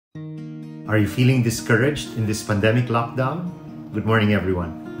Are you feeling discouraged in this pandemic lockdown? Good morning,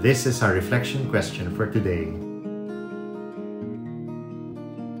 everyone. This is our reflection question for today.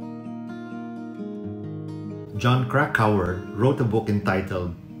 John Krakauer wrote a book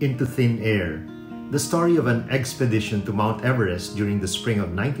entitled Into Thin Air, the story of an expedition to Mount Everest during the spring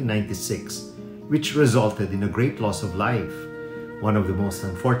of 1996, which resulted in a great loss of life. One of the most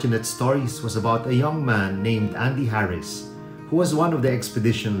unfortunate stories was about a young man named Andy Harris, who was one of the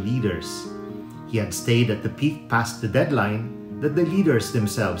expedition leaders. He had stayed at the peak past the deadline that the leaders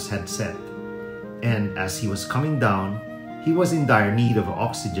themselves had set. And as he was coming down, he was in dire need of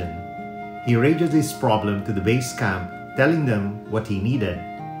oxygen. He radioed his problem to the base camp, telling them what he needed,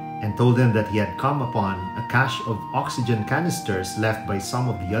 and told them that he had come upon a cache of oxygen canisters left by some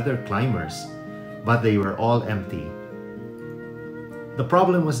of the other climbers, but they were all empty. The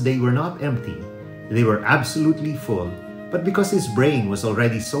problem was they were not empty. They were absolutely full, but because his brain was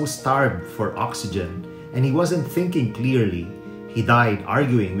already so starved for oxygen and he wasn't thinking clearly, he died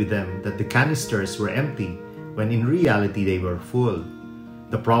arguing with them that the canisters were empty when in reality they were full.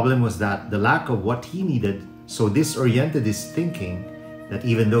 The problem was that the lack of what he needed so disoriented his thinking that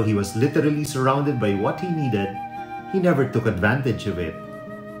even though he was literally surrounded by what he needed, he never took advantage of it.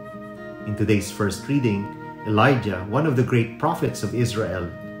 In today's first reading, Elijah, one of the great prophets of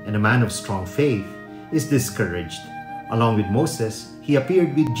Israel and a man of strong faith, is discouraged. Along with Moses, he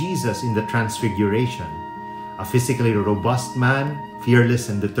appeared with Jesus in the Transfiguration. A physically robust man, fearless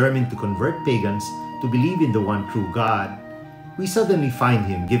and determined to convert pagans to believe in the one true God, we suddenly find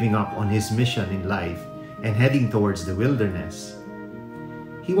him giving up on his mission in life and heading towards the wilderness.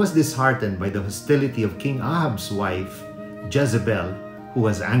 He was disheartened by the hostility of King Ahab's wife, Jezebel, who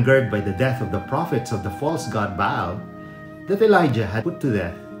was angered by the death of the prophets of the false god Baal that Elijah had put to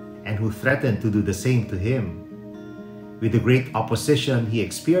death, and who threatened to do the same to him. With the great opposition he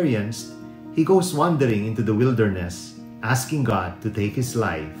experienced, he goes wandering into the wilderness, asking God to take his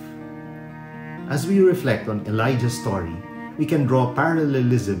life. As we reflect on Elijah's story, we can draw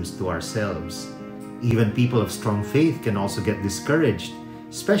parallelisms to ourselves. Even people of strong faith can also get discouraged,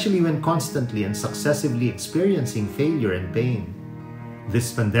 especially when constantly and successively experiencing failure and pain.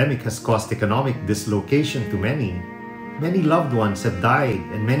 This pandemic has caused economic dislocation to many. Many loved ones have died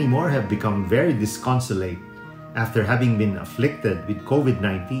and many more have become very disconsolate after having been afflicted with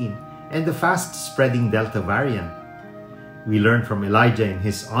COVID-19 and the fast-spreading Delta variant. We learn from Elijah in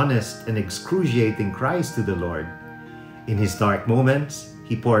his honest and excruciating cries to the Lord. In his dark moments,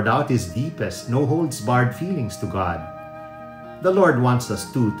 he poured out his deepest, no-holds-barred feelings to God. The Lord wants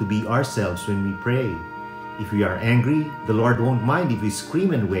us too to be ourselves when we pray. If we are angry, the Lord won't mind if we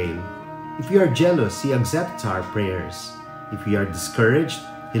scream and wail. If we are jealous, He accepts our prayers. If we are discouraged,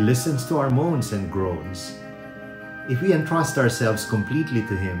 He listens to our moans and groans. If we entrust ourselves completely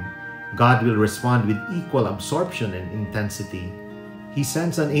to Him, God will respond with equal absorption and intensity. He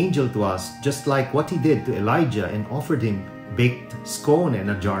sends an angel to us just like what He did to Elijah and offered him baked scone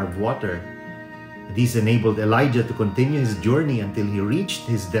and a jar of water. These enabled Elijah to continue his journey until he reached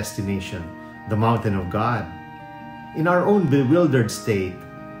his destination, the mountain of God. In our own bewildered state,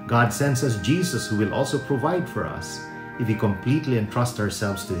 God sends us Jesus, who will also provide for us if we completely entrust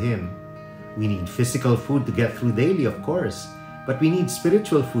ourselves to Him. We need physical food to get through daily, of course, but we need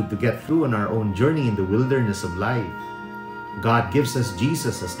spiritual food to get through on our own journey in the wilderness of life. God gives us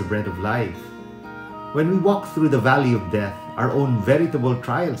Jesus as the bread of life. When we walk through the valley of death, our own veritable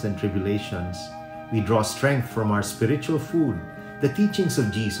trials and tribulations, we draw strength from our spiritual food, the teachings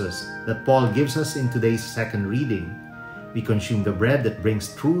of Jesus that Paul gives us in today's second reading. We consume the bread that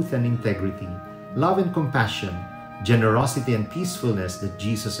brings truth and integrity, love and compassion, generosity and peacefulness that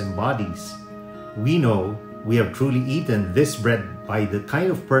Jesus embodies. We know we have truly eaten this bread by the kind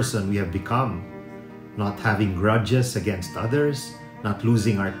of person we have become, not having grudges against others, not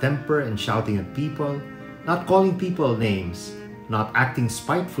losing our temper and shouting at people, not calling people names, not acting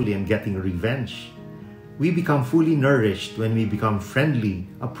spitefully and getting revenge. We become fully nourished when we become friendly,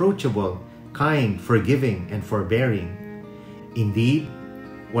 approachable, kind, forgiving, and forbearing. Indeed,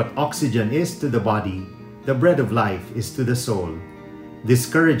 what oxygen is to the body, the bread of life is to the soul.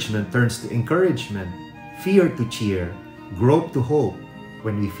 Discouragement turns to encouragement, fear to cheer, grope to hope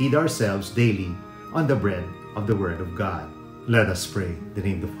when we feed ourselves daily on the bread of the Word of God. Let us pray. In the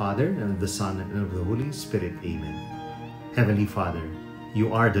name of the Father, and of the Son, and of the Holy Spirit. Amen. Heavenly Father,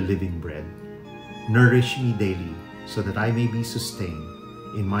 You are the living bread. Nourish me daily so that I may be sustained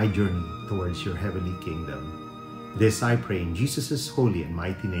in my journey towards Your heavenly kingdom. This I pray in Jesus' holy and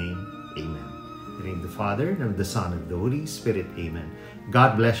mighty name. Amen. In the name of the Father, and of the Son, and of the Holy Spirit. Amen.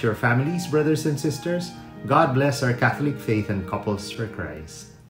 God bless your families, brothers and sisters. God bless our Catholic faith and couples for Christ.